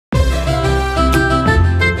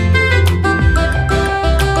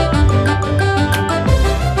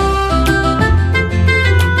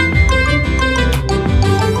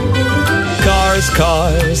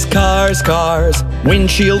Cars, cars,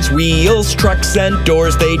 windshields, wheels, trucks and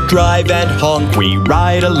doors, they drive and honk. We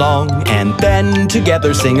ride along and then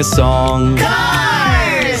together sing a song.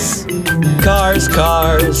 Cars! Cars,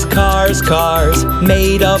 cars, cars, cars,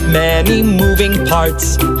 made of many moving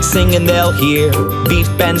parts. Sing and they'll hear, beep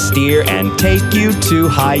and steer, and take you to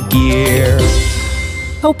high gear.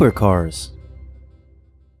 Helper cars.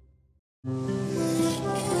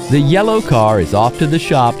 The yellow car is off to the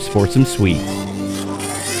shops for some sweets.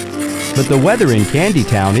 But the weather in Candy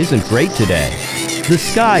Town isn't great today. The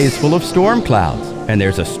sky is full of storm clouds, and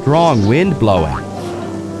there's a strong wind blowing.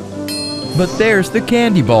 But there's the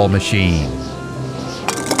candy ball machine.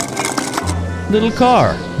 Little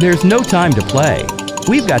car, there's no time to play.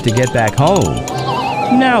 We've got to get back home.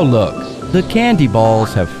 Now look, the candy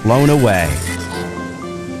balls have flown away.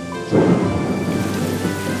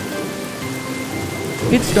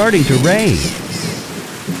 It's starting to rain.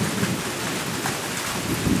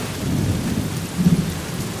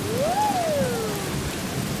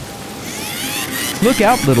 Look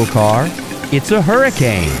out, little car. It's a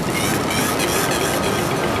hurricane.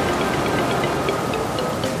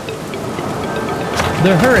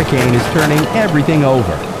 The hurricane is turning everything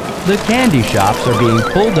over. The candy shops are being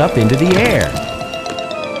pulled up into the air.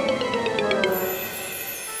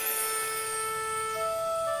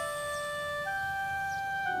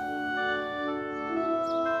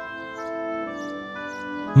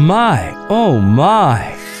 My, oh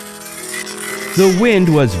my! The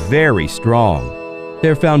wind was very strong.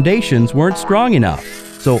 Their foundations weren't strong enough,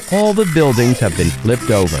 so all the buildings have been flipped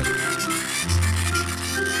over.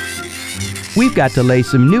 We've got to lay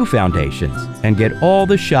some new foundations and get all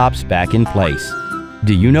the shops back in place.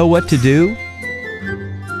 Do you know what to do?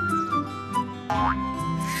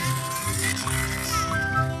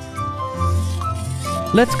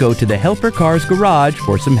 Let's go to the Helper Cars garage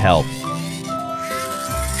for some help.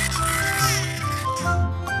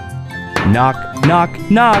 Knock, knock,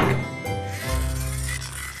 knock!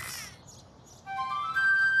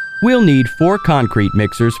 We'll need 4 concrete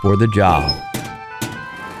mixers for the job.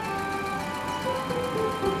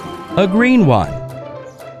 A green one.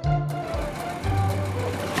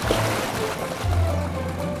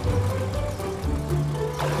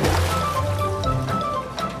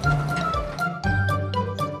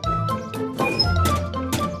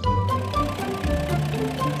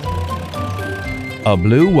 A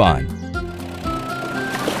blue one.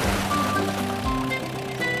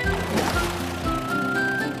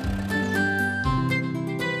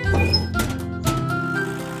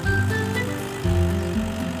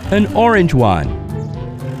 An orange one.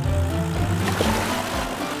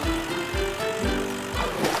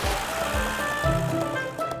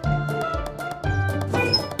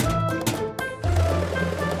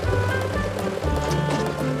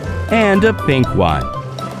 And a pink one.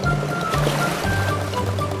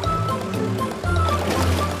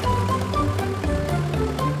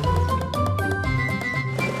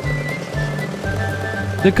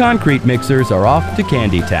 The concrete mixers are off to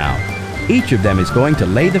Candy Town. Each of them is going to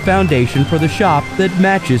lay the foundation for the shop that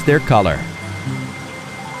matches their color.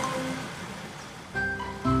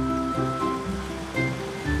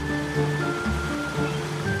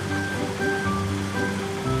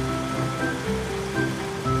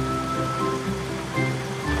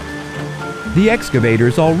 The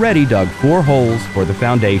excavator's already dug 4 holes for the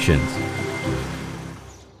foundations.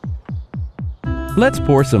 Let's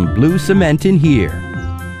pour some blue cement in here.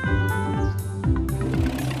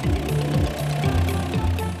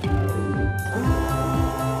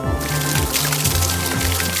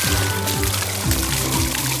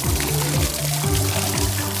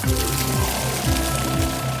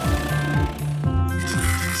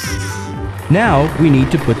 Now we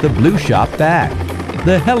need to put the blue shop back.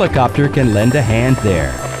 The helicopter can lend a hand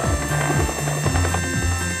there.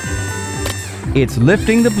 It's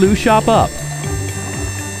lifting the blue shop up.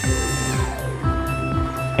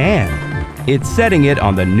 And it's setting it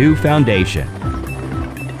on the new foundation.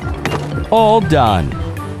 All done.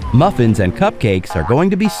 Muffins and cupcakes are going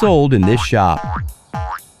to be sold in this shop.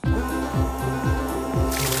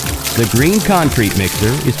 The green concrete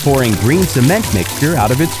mixer is pouring green cement mixture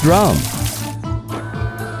out of its drum.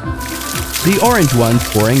 The orange one's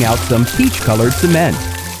pouring out some peach-colored cement.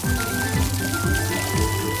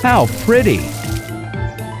 How pretty!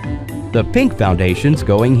 The pink foundation's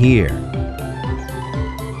going here.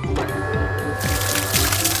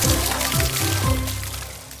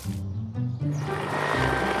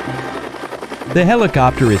 The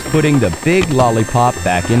helicopter is putting the big lollipop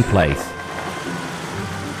back in place.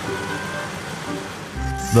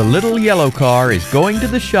 The little yellow car is going to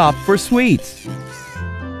the shop for sweets.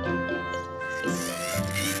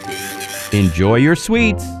 Enjoy your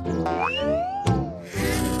sweets!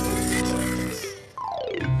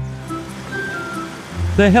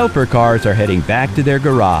 The helper cars are heading back to their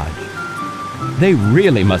garage. They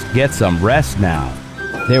really must get some rest now.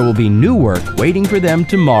 There will be new work waiting for them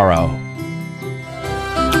tomorrow.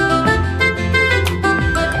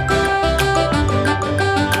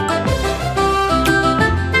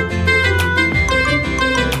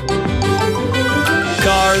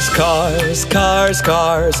 Cars, cars, cars,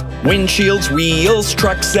 cars. Windshields, wheels,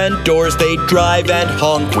 trucks and doors. They drive and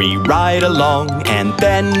honk. We ride along and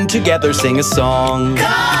then together sing a song.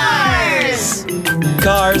 Cars!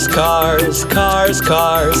 Cars, cars, cars,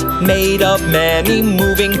 cars. Made of many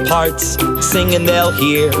moving parts. Sing and they'll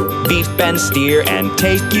hear, beep and steer, and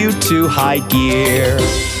take you to high gear.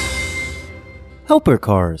 Helper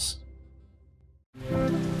cars.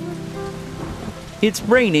 It's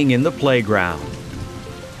raining in the playground.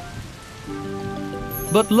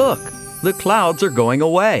 But look, the clouds are going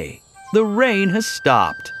away. The rain has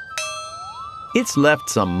stopped. It's left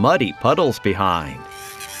some muddy puddles behind.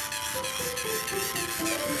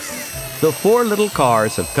 The 4 little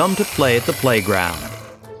cars have come to play at the playground.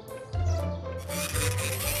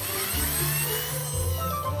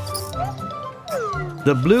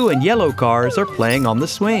 The blue and yellow cars are playing on the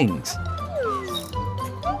swings.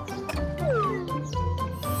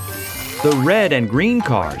 The red and green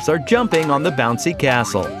cars are jumping on the bouncy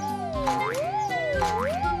castle.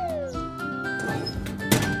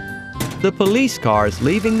 The police car is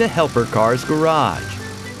leaving the helper car's garage.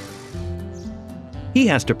 He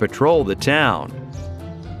has to patrol the town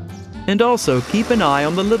and also keep an eye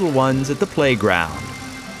on the little ones at the playground.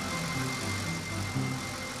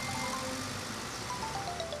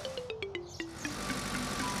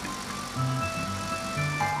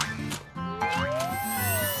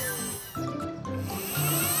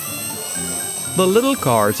 The little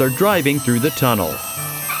cars are driving through the tunnel.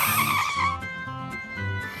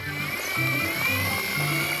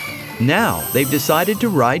 Now they've decided to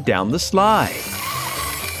ride down the slide.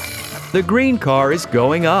 The green car is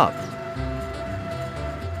going up.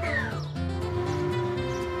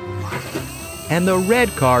 And the red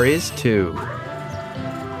car is too.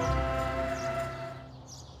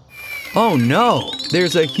 Oh no,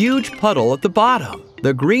 there's a huge puddle at the bottom.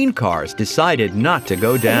 The green cars decided not to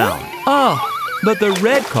go down. Oh, but the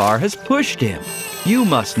red car has pushed him. You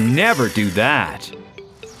must never do that.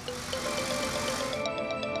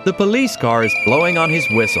 The police car is blowing on his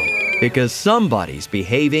whistle because somebody's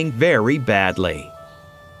behaving very badly.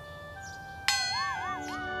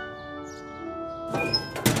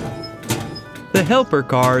 The helper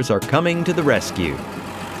cars are coming to the rescue.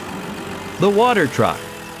 The water truck,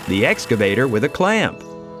 the excavator with a clamp,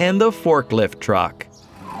 and the forklift truck.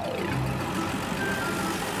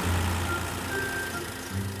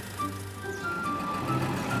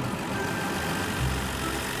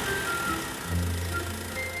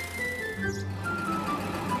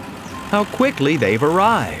 How quickly they've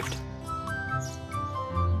arrived.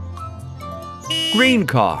 Green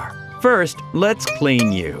car, first let's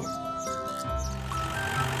clean you.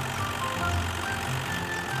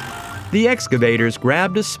 The excavator's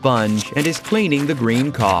grabbed a sponge and is cleaning the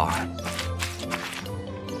green car.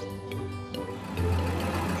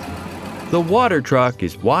 The water truck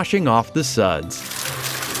is washing off the suds.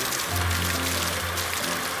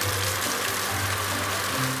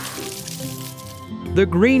 The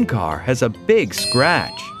green car has a big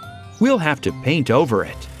scratch. We'll have to paint over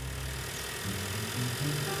it.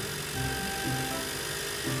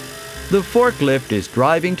 The forklift is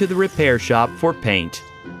driving to the repair shop for paint.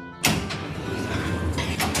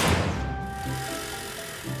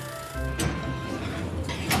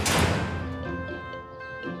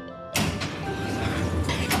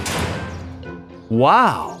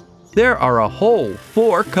 Wow! There are a whole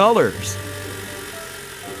 4 colors.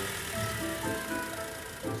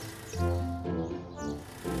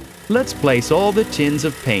 Let's place all the tins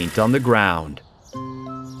of paint on the ground.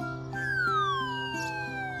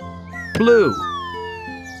 Blue,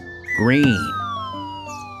 green,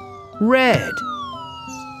 red,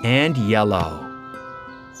 and yellow.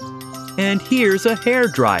 And here's a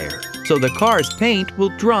hairdryer, so the car's paint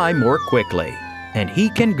will dry more quickly, and he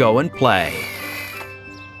can go and play.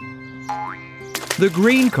 The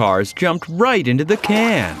green cars jumped right into the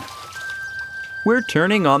can. We're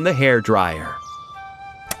turning on the hairdryer.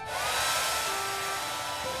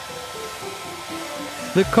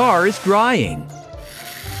 The car is drying.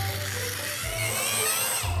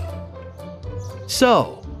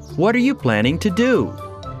 So, what are you planning to do?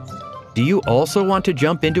 Do you also want to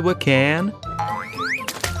jump into a can?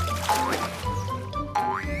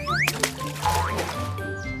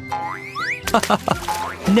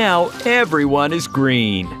 Now everyone is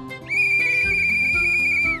green.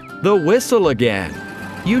 The whistle again.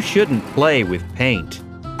 You shouldn't play with paint.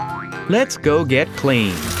 Let's go get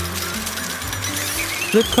clean.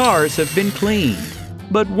 The cars have been cleaned,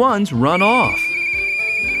 but one's run off.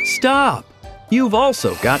 Stop! You've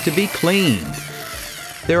also got to be cleaned.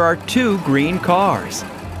 There are 2 green cars.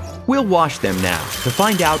 We'll wash them now to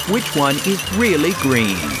find out which one is really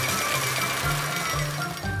green.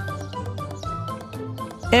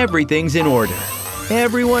 Everything's in order.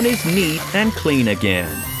 Everyone is neat and clean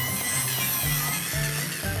again.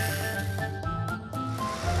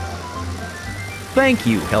 Thank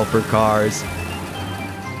you, helper cars.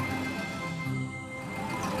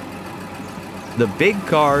 The big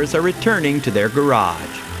cars are returning to their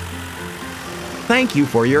garage. Thank you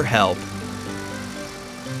for your help.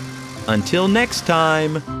 Until next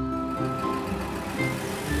time.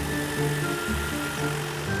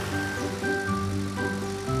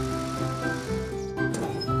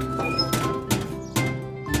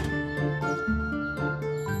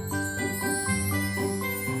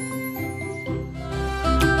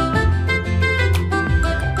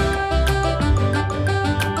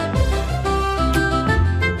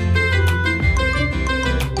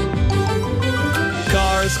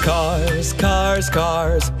 Cars, cars,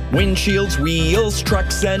 cars, windshields, wheels,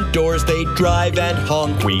 trucks and doors, they drive and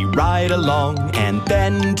honk. We ride along and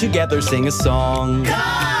then together sing a song.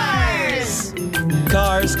 Cars!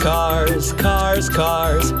 Cars, cars, cars,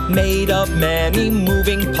 cars, made of many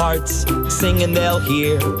moving parts. Sing and they'll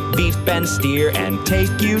hear, beep and steer, and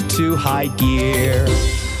take you to high gear.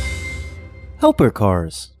 Helper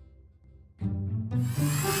cars.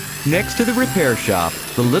 Next to the repair shop,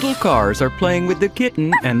 the little cars are playing with the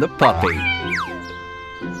kitten and the puppy.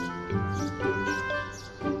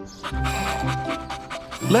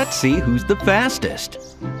 Let's see who's the fastest.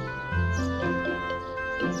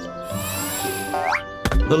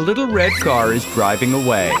 The little red car is driving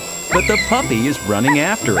away, but the puppy is running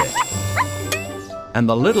after it. And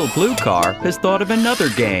the little blue car has thought of another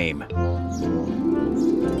game.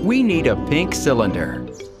 We need a pink cylinder.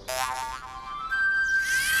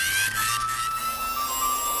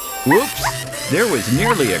 Whoops! There was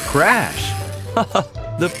nearly a crash.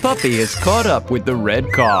 The puppy has caught up with the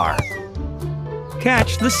red car.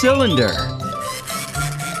 Catch the cylinder.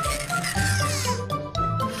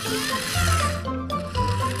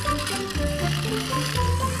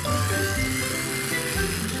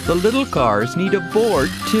 The little cars need a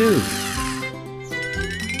board too.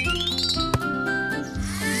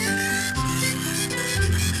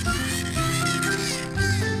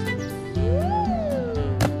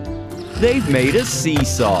 They've made a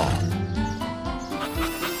seesaw.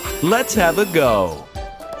 Let's have a go.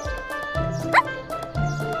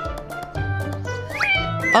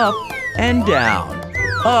 Up and down,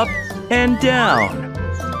 up and down.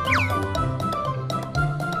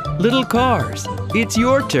 Little cars, it's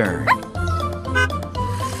your turn.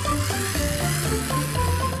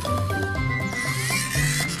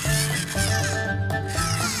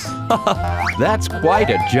 That's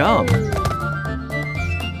quite a jump.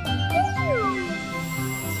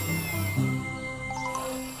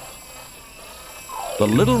 The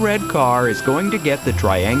little red car is going to get the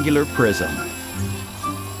triangular prism.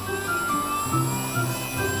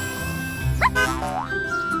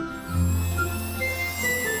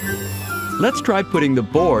 Let's try putting the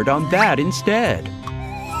board on that instead.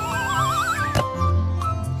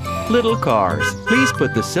 Little cars, please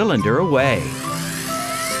put the cylinder away.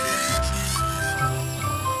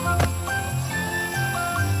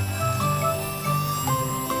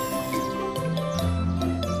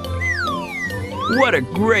 What a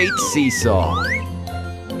great seesaw!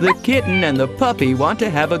 The kitten and the puppy want to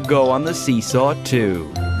have a go on the seesaw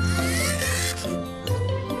too.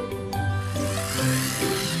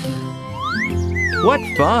 What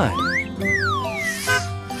fun!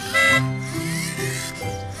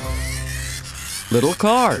 Little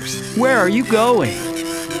cars, where are you going?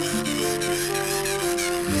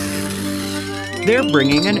 They're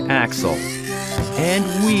bringing an axle and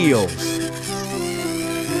wheels.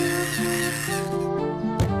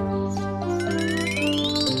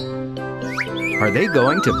 Are they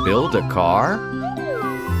going to build a car?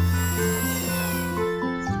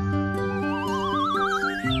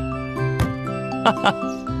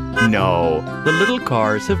 No, the little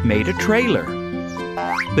cars have made a trailer.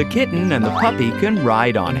 The kitten and the puppy can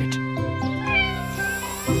ride on it.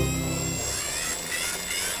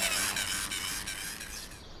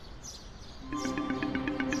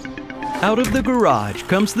 Out of the garage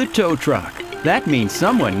comes the tow truck. That means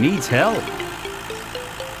someone needs help.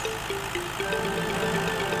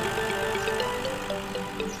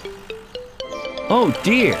 Oh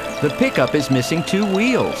dear, the pickup is missing 2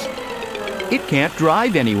 wheels. It can't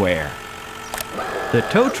drive anywhere. The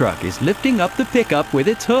tow truck is lifting up the pickup with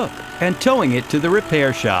its hook and towing it to the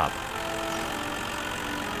repair shop.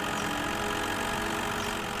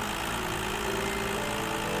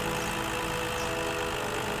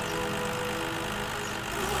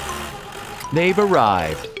 They've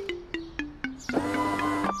arrived.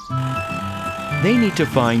 They need to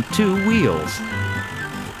find 2 wheels.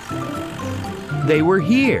 They were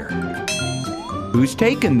here. Who's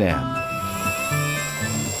taken them?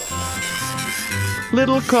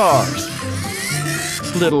 Little cars.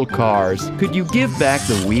 Little cars, could you give back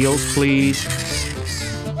the wheels, please?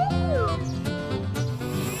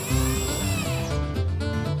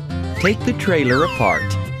 Take the trailer apart.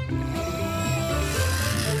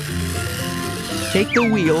 Take the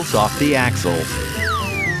wheels off the axles.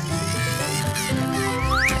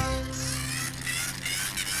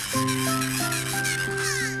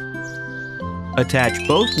 Attach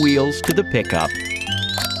both wheels to the pickup.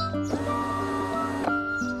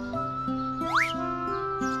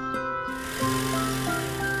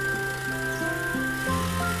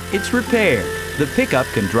 It's repaired. The pickup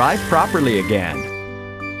can drive properly again.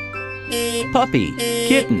 Puppy,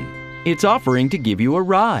 kitten, it's offering to give you a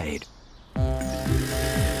ride.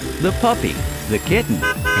 The puppy, the kitten,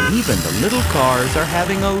 and even the little cars are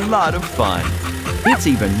having a lot of fun. It's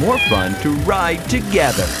even more fun to ride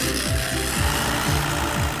together.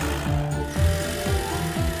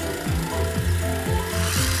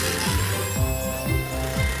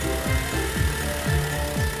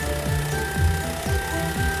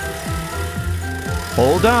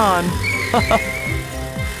 Hold on.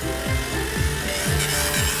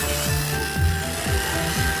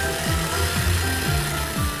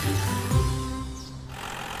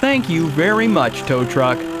 Thank you very much, tow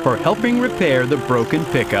truck, for helping repair the broken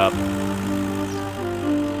pickup.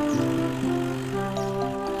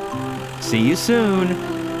 See you soon.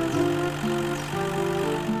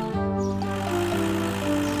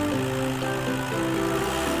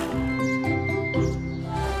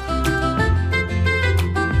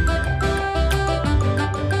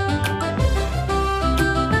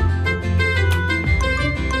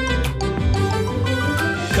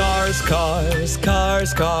 Cars,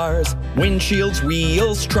 cars, cars, windshields,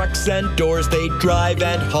 wheels, trucks and doors, they drive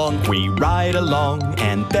and honk. We ride along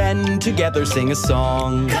and then together sing a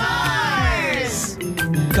song. Cars!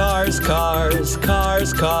 Cars, cars,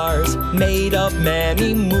 cars, cars, made of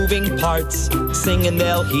many moving parts. Sing and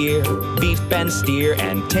they'll hear, beep and steer,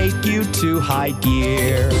 and take you to high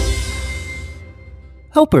gear.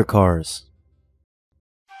 Helper cars.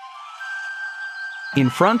 In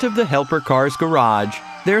front of the helper car's garage,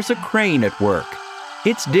 there's a crane at work.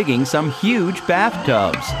 It's digging some huge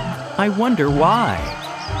bathtubs. I wonder why.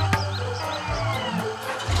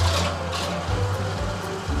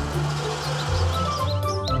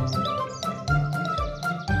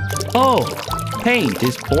 Oh, paint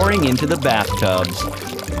is pouring into the bathtubs.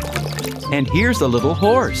 And here's a little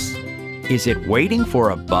horse. Is it waiting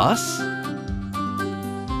for a bus?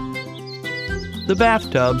 The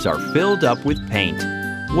bathtubs are filled up with paint.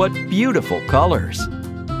 What beautiful colors!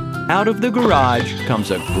 Out of the garage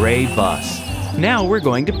comes a gray bus. Now we're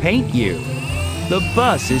going to paint you. The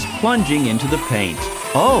bus is plunging into the paint.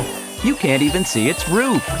 Oh, you can't even see its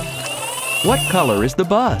roof. What color is the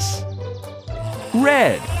bus?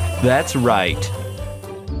 Red. That's right.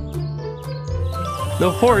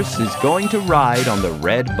 The horse is going to ride on the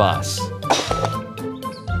red bus.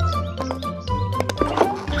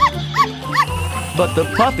 But the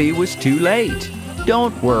puppy was too late.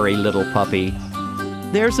 Don't worry, little puppy.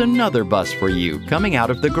 There's another bus for you coming out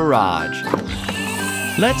of the garage.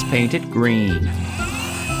 Let's paint it green.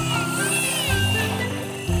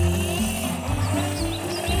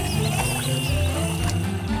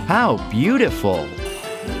 How beautiful!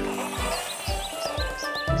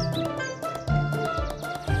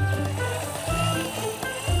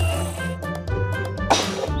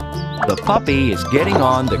 The puppy is getting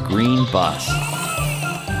on the green bus.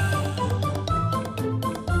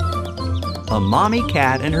 A mommy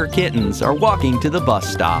cat and her kittens are walking to the bus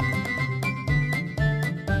stop.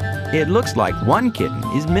 It looks like one kitten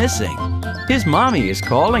is missing. His mommy is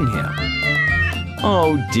calling him.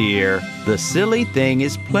 Oh dear, the silly thing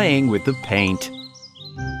is playing with the paint.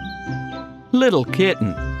 Little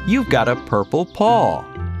kitten, you've got a purple paw.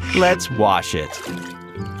 Let's wash it.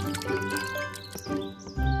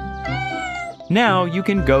 Now you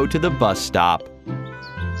can go to the bus stop.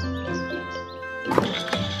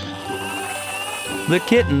 The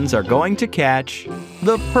kittens are going to catch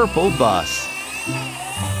the purple bus.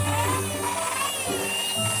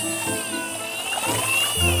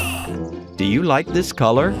 Do you like this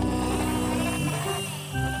color?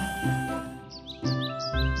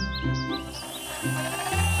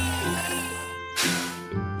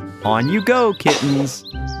 On you go, kittens.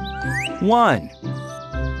 1,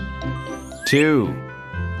 2,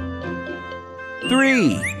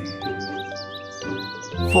 3,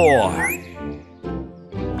 4.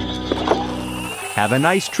 Have a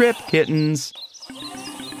nice trip, kittens.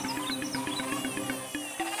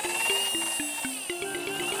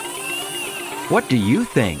 What do you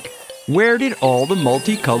think? Where did all the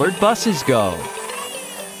multicolored buses go?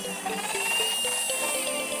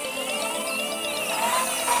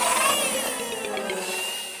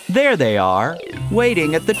 There they are,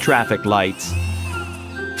 waiting at the traffic lights.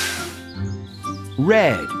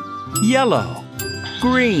 Red, yellow,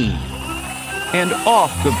 green, and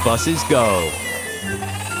off the buses go.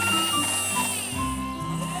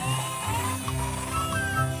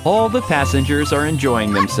 All the passengers are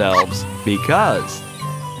enjoying themselves because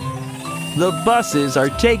the buses are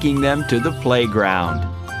taking them to the playground.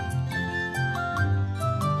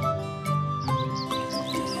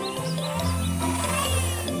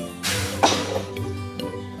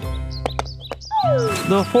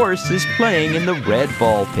 The horse is playing in the red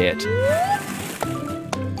ball pit.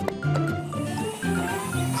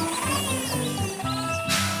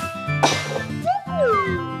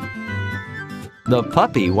 The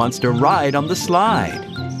puppy wants to ride on the slide.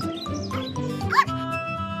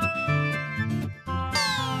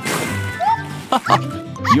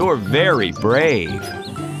 You're very brave.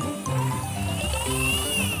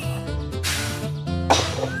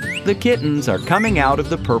 The kittens are coming out of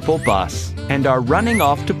the purple bus and are running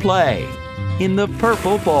off to play in the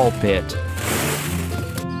purple ball pit.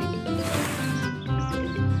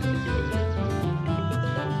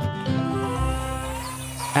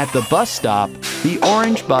 At the bus stop, the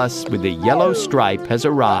orange bus with the yellow stripe has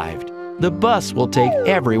arrived. The bus will take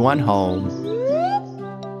everyone home.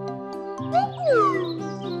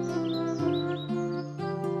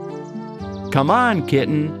 Come on,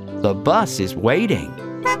 kitten. The bus is waiting.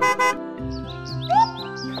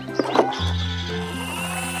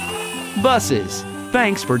 Buses,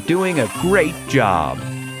 thanks for doing a great job.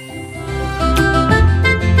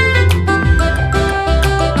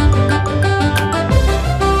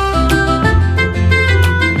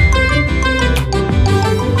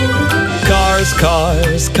 Cars,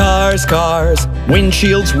 cars, cars, cars.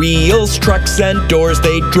 Windshields, wheels, trucks and doors.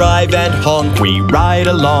 They drive and honk. We ride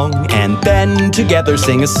along and then together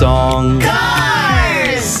sing a song.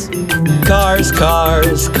 Cars! Cars,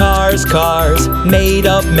 cars, cars, cars. Made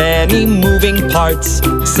of many moving parts.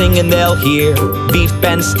 Sing and they'll hear, beep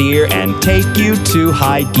and steer, and take you to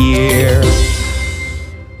high gear.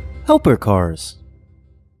 Helper cars.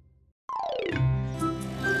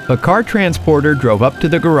 A car transporter drove up to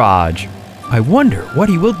the garage. I wonder what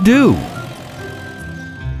he will do.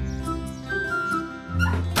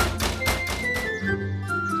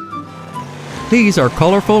 These are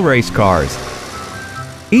colorful race cars.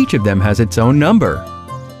 Each of them has its own number.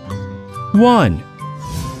 1,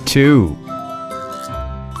 2,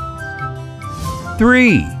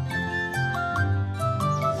 3,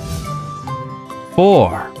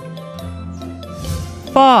 4,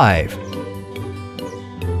 5.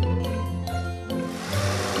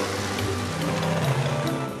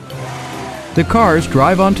 The cars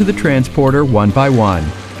drive onto the transporter one by one.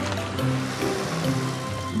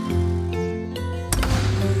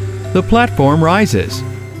 The platform rises.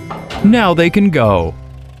 Now they can go.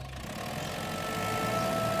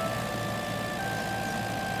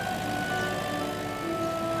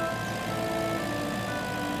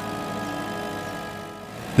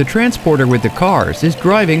 The transporter with the cars is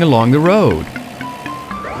driving along the road.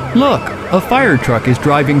 Look, a fire truck is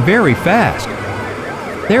driving very fast.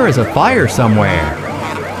 There is a fire somewhere.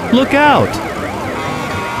 Look out!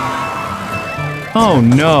 Oh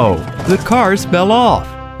no, the cars fell off.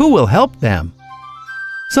 Who will help them?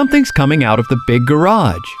 Something's coming out of the big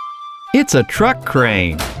garage. It's a truck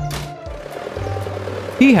crane.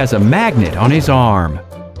 He has a magnet on his arm.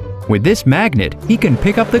 With this magnet, he can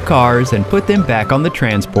pick up the cars and put them back on the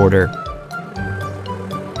transporter.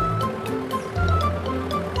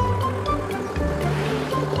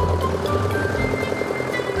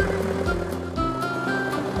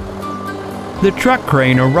 The truck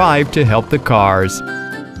crane arrived to help the cars.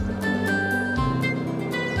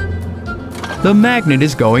 The magnet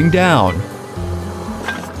is going down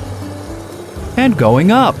and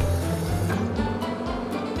going up.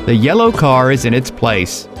 The yellow car is in its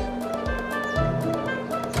place.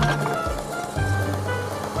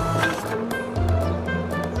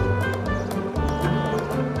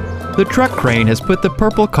 The truck crane has put the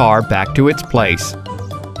purple car back to its place.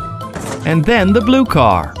 And then the blue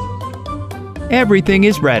car. Everything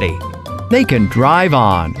is ready. They can drive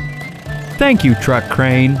on. Thank you, truck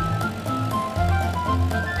crane.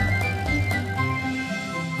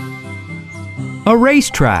 A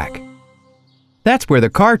racetrack. That's where the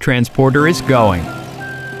car transporter is going.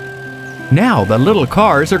 Now the little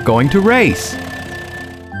cars are going to race.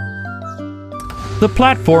 The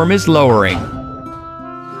platform is lowering.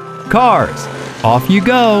 Cars, off you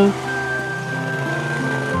go.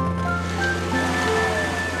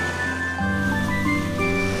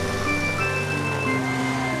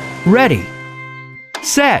 Ready,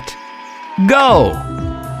 set, go!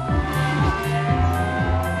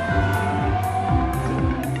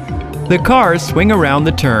 The cars swing around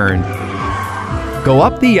the turn. Go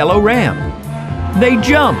up the yellow ramp. They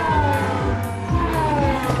jump.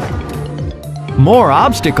 More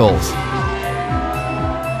obstacles.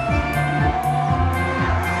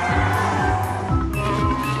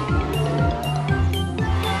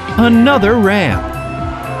 Another ramp.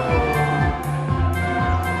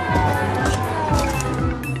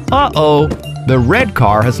 Uh-oh, the red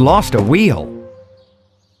car has lost a wheel.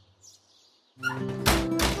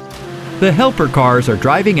 The helper cars are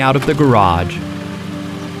driving out of the garage.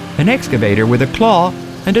 An excavator with a claw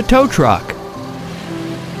and a tow truck.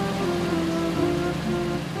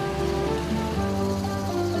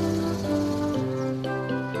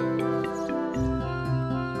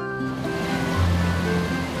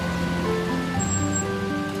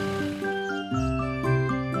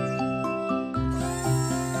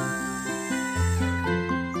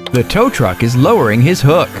 The tow truck is lowering his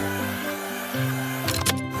hook.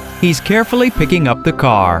 He's carefully picking up the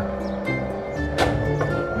car.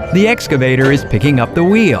 The excavator is picking up the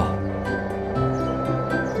wheel.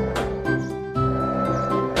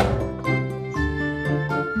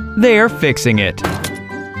 They're fixing it.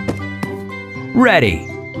 Ready.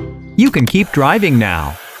 You can keep driving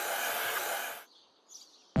now.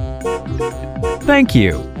 Thank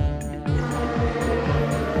you.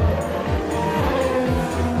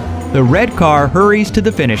 The red car hurries to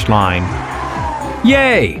the finish line.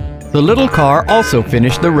 Yay! The little car also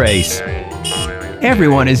finished the race.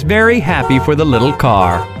 Everyone is very happy for the little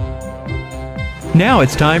car. Now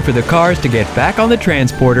it's time for the cars to get back on the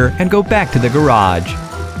transporter and go back to the garage.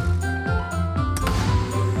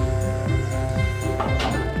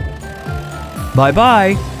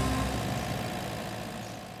 Bye-bye.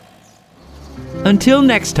 Until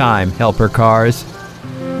next time, helper cars.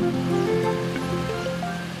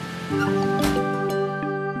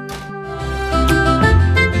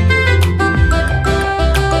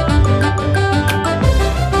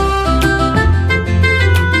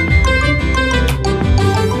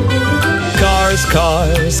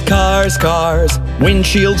 Cars, cars, cars,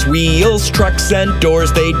 windshields, wheels, trucks and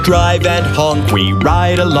doors, they drive and honk. We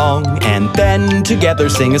ride along and then together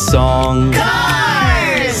sing a song.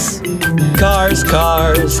 Cars! Cars,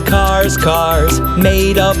 cars, cars, cars,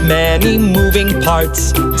 made of many moving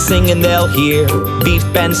parts. Sing and they'll hear, beep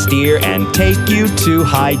and steer, and take you to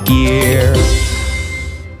high gear.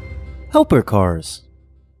 Helper cars.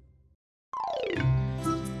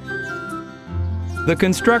 The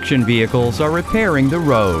construction vehicles are repairing the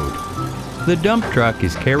road. The dump truck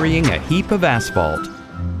is carrying a heap of asphalt.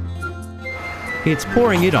 It's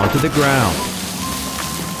pouring it onto the ground.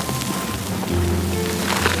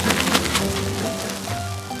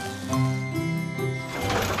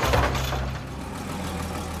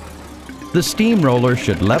 The steamroller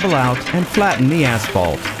should level out and flatten the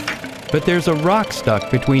asphalt. But there's a rock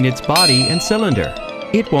stuck between its body and cylinder.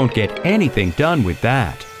 It won't get anything done with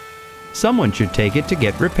that. Someone should take it to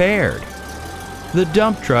get repaired. The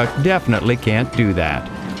dump truck definitely can't do that.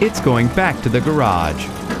 It's going back to the garage.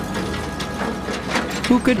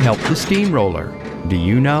 Who could help the steamroller? Do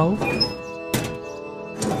you know?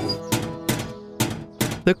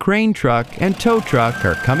 The crane truck and tow truck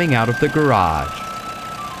are coming out of the garage.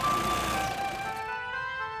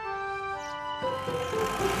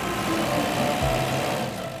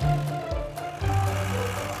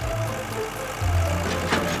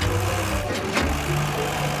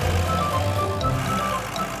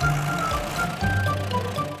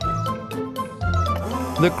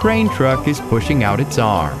 The crane truck is pushing out its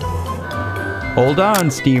arm. Hold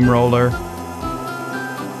on, steamroller.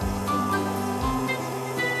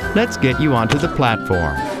 Let's get you onto the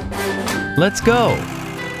platform. Let's go.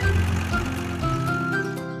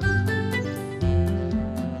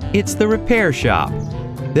 It's the repair shop.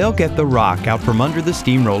 They'll get the rock out from under the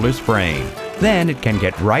steamroller's frame. Then it can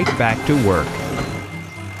get right back to work.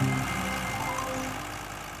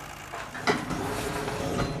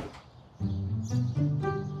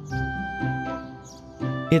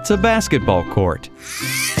 It's a basketball court.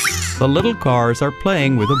 The little cars are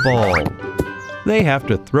playing with a ball. They have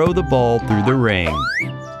to throw the ball through the ring.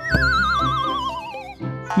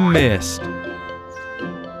 Missed.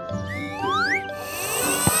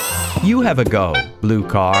 You have a go, blue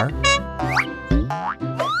car.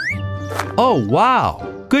 Oh,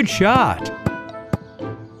 wow! Good shot!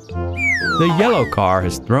 The yellow car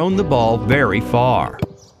has thrown the ball very far.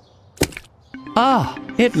 Ah,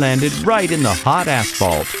 it landed right in the hot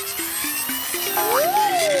asphalt.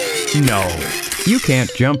 No, you can't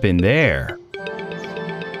jump in there.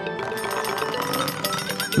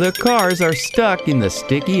 The cars are stuck in the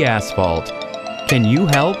sticky asphalt. Can you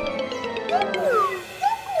help?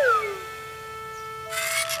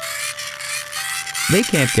 They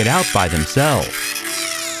can't get out by themselves.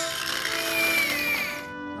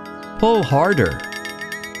 Pull harder.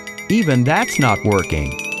 Even that's not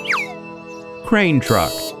working. Crane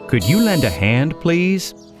truck, could you lend a hand,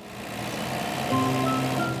 please?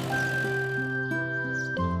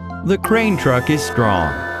 The crane truck is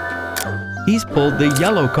strong. He's pulled the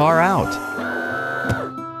yellow car out.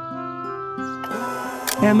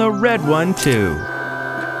 And the red one too.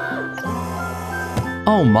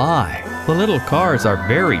 Oh my, the little cars are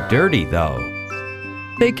very dirty though.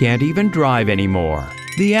 They can't even drive anymore.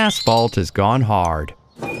 The asphalt has gone hard.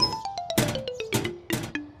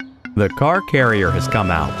 The car carrier has come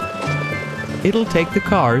out. It'll take the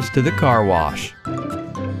cars to the car wash.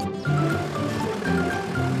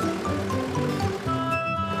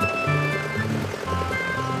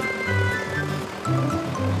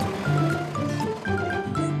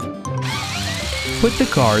 Put the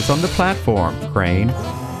cars on the platform, Crane.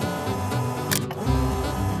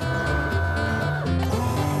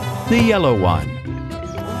 The yellow one.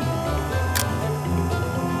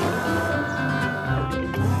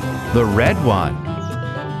 The red one.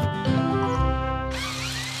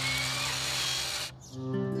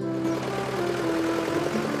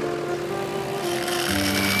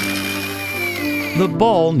 The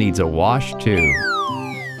ball needs a wash too.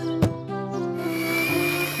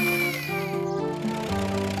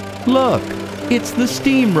 Look, it's the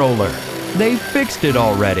steamroller. They've fixed it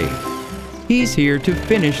already. He's here to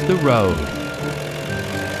finish the road.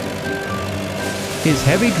 His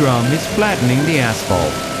heavy drum is flattening the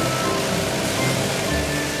asphalt.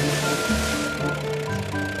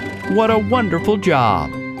 What a wonderful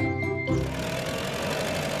job!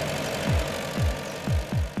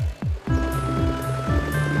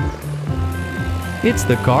 It's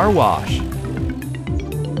the car wash.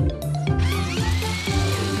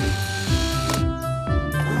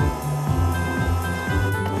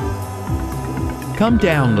 Come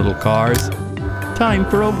down, little cars. Time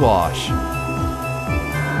for a wash.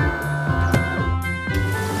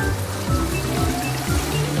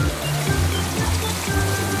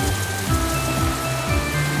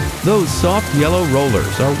 Those soft yellow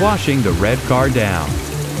rollers are washing the red car down.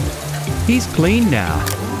 He's clean now.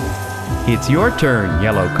 It's your turn,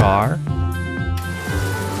 yellow car.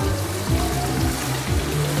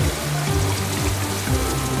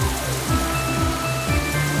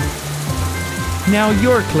 Now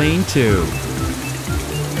you're clean too.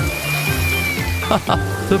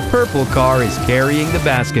 The purple car is carrying the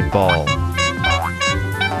basketball.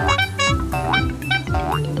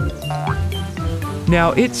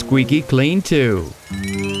 Now it's squeaky clean too.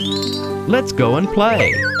 Let's go and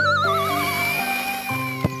play.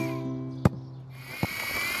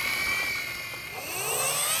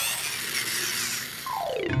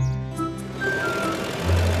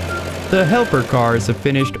 The helper cars have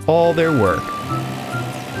finished all their work.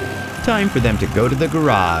 Time for them to go to the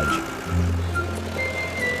garage.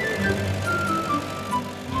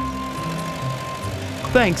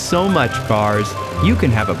 Thanks so much, cars. You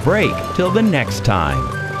can have a break till the next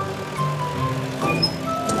time.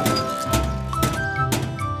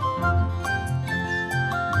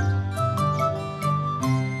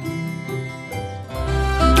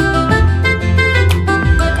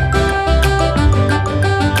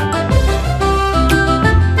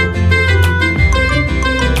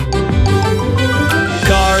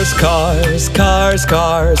 Cars, cars,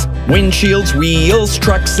 cars, windshields, wheels,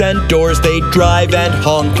 trucks and doors, they drive and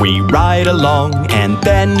honk. We ride along and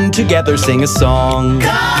then together sing a song.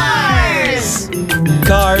 Cars!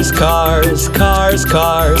 Cars, cars, cars,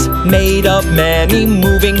 cars, made of many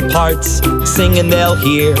moving parts. Sing and they'll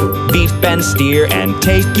hear, beep and steer and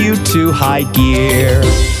take you to high gear.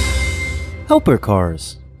 Helper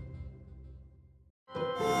cars.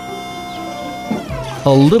 A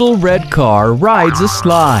little red car rides a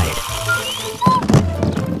slide.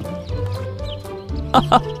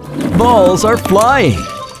 Balls are flying.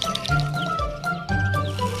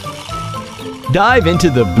 Dive into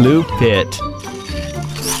the blue pit.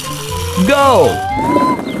 Go!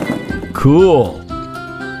 Cool.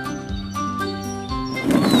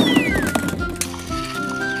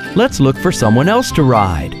 Let's look for someone else to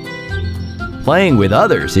ride. Playing with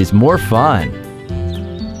others is more fun.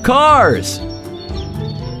 Cars!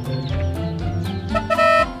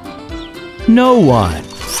 No one.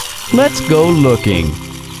 Let's go looking.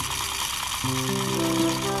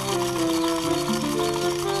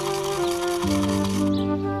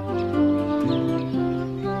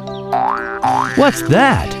 What's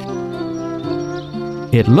that?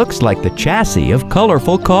 It looks like the chassis of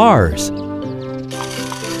colorful cars.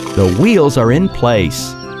 The wheels are in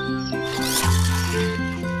place.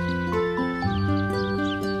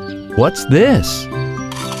 What's this?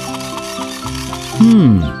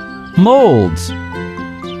 Molds.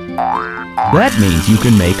 That means you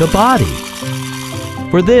can make a body.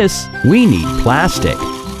 For this, we need plastic.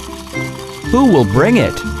 Who will bring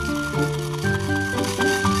it?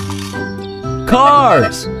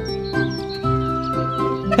 Cars!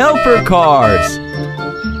 Helper cars!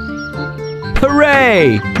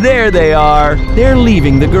 Hooray! There they are! They're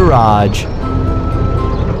leaving the garage.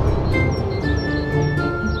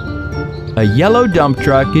 A yellow dump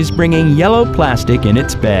truck is bringing yellow plastic in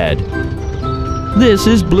its bed. This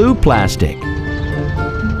is blue plastic.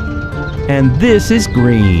 And this is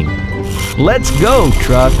green. Let's go,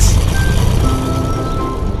 trucks!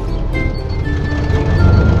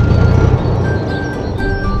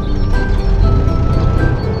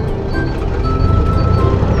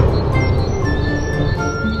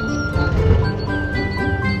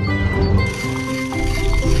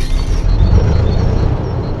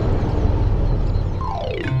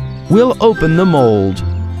 We'll open the mold.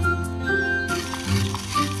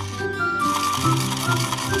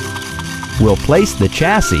 We'll place the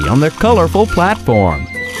chassis on the colorful platform.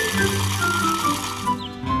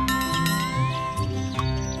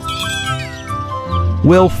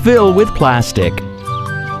 We'll fill with plastic.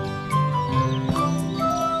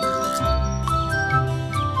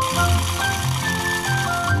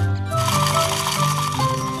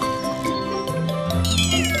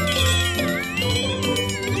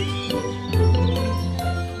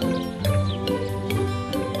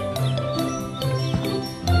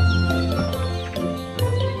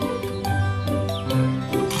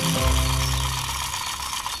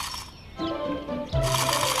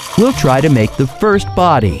 We'll try to make the first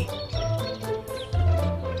body.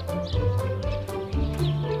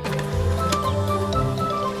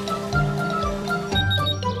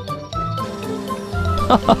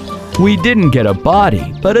 We didn't get a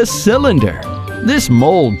body, but a cylinder. This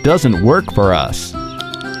mold doesn't work for us.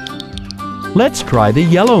 Let's try the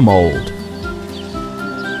yellow mold.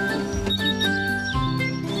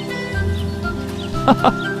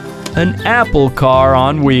 An apple car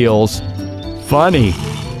on wheels. Funny,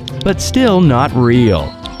 but still not real.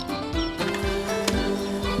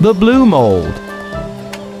 The blue mold.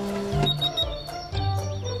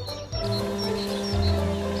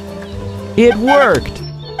 It worked!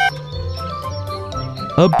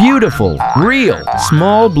 A beautiful, real,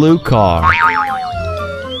 small blue car.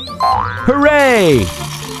 Hooray!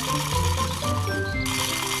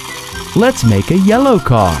 Let's make a yellow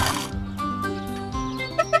car.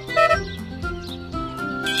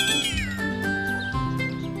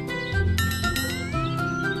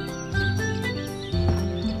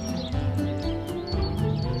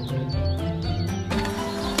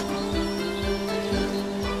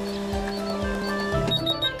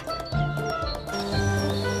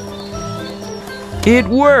 It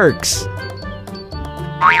works!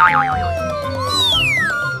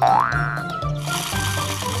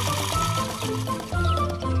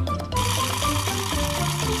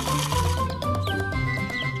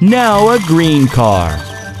 Now a green car.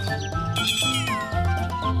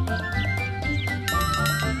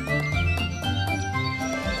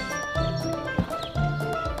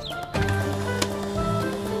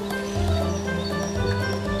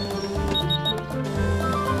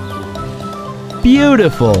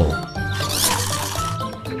 Beautiful!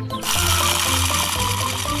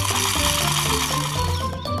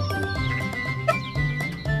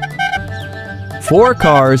 Four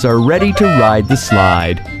cars are ready to ride the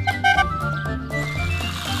slide.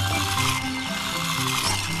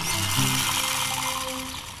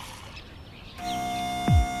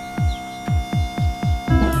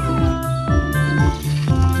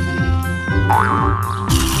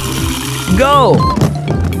 Go!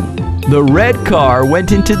 The red car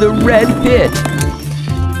went into the red pit.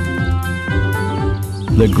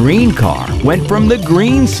 The green car went from the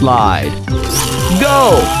green slide.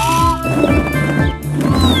 Go!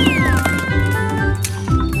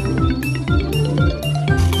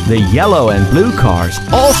 The yellow and blue cars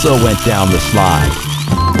also went down the slide.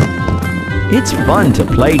 It's fun to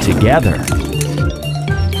play together.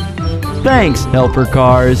 Thanks, helper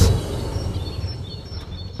cars.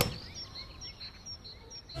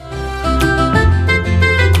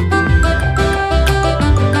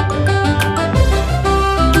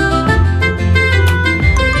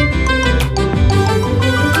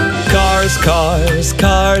 Cars,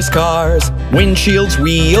 cars, cars, windshields,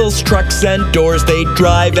 wheels, trucks and doors, they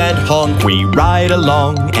drive and honk. We ride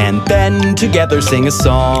along and then together sing a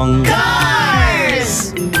song.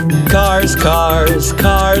 Cars! Cars, cars,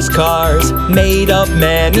 cars, cars, made of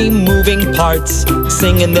many moving parts.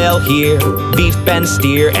 Sing and they'll hear, beep and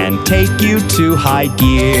steer, and take you to high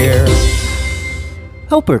gear.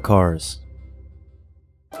 Helper cars.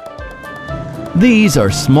 These are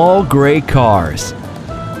small gray cars.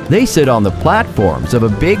 They sit on the platforms of a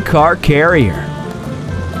big car carrier.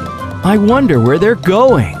 I wonder where they're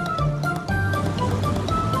going.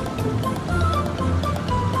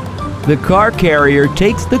 The car carrier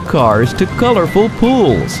takes the cars to colorful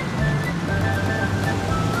pools.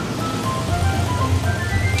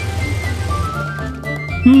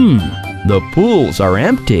 The pools are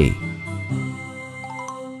empty.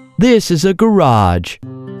 This is a garage.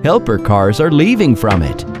 Helper cars are leaving from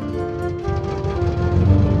it.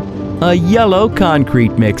 A yellow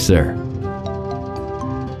concrete mixer.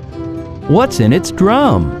 What's in its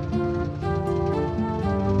drum?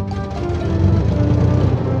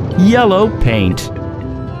 Yellow paint.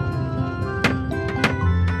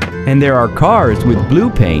 And there are cars with blue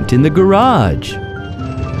paint in the garage.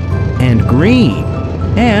 And green.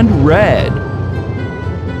 And red.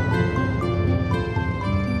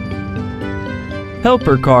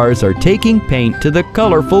 Helper cars are taking paint to the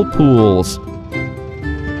colorful pools.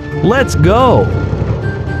 Let's go!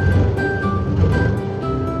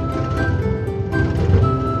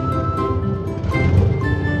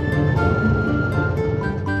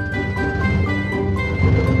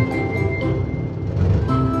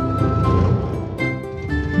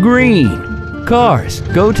 Green. Cars,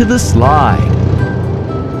 go to the slide.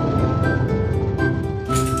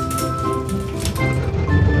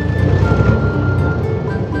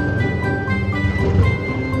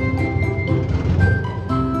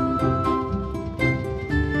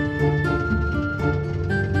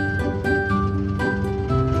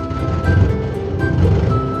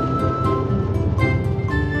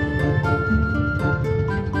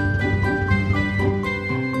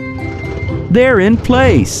 They're in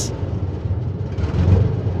place.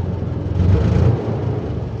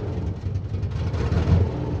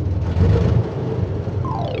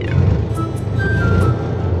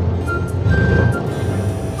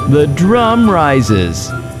 The drum rises.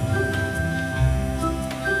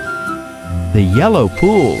 The yellow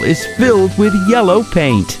pool is filled with yellow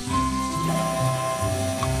paint.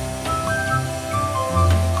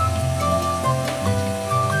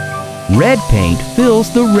 Red paint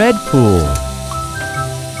fills the red pool.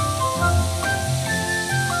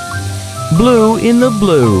 Blue in the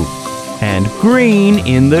blue, and green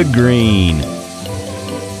in the green.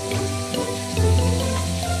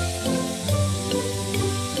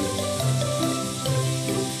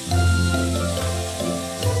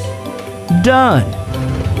 Done!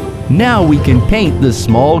 Now we can paint the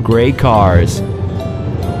small gray cars.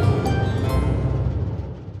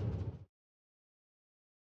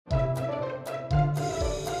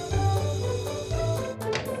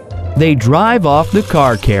 They drive off the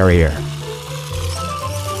car carrier.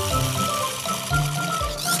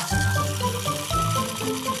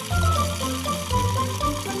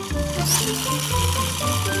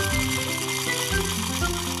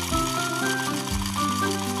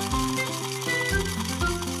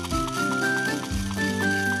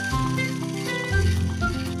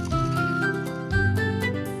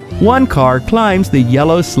 One car climbs the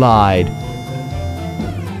yellow slide.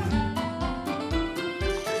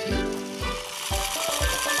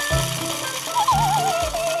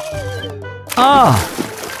 Ah!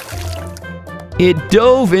 It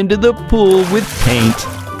dove into the pool with paint.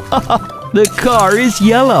 The car is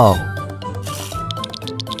yellow.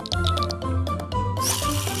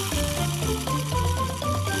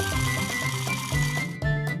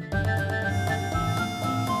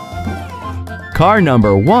 Car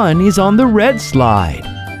number 1 is on the red slide.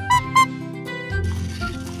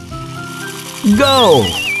 Go!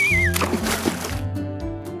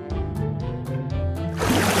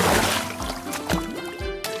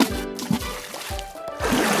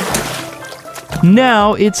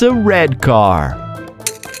 Now it's a red car.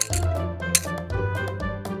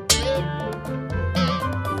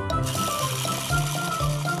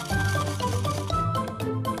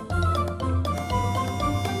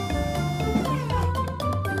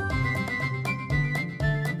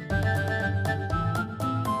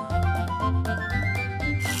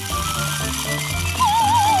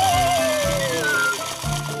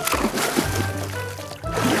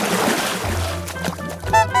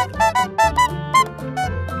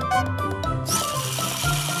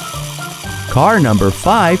 Car number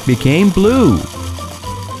 5 became blue.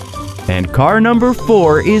 And car number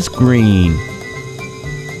 4 is green.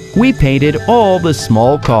 We painted all the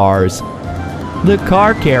small cars. The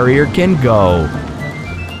car carrier can go.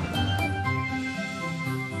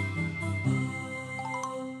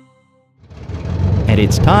 And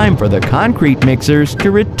it's time for the concrete mixers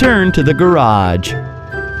to return to the garage.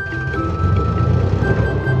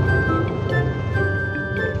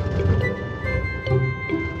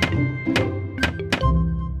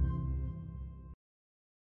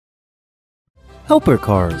 Helper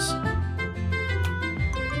cars.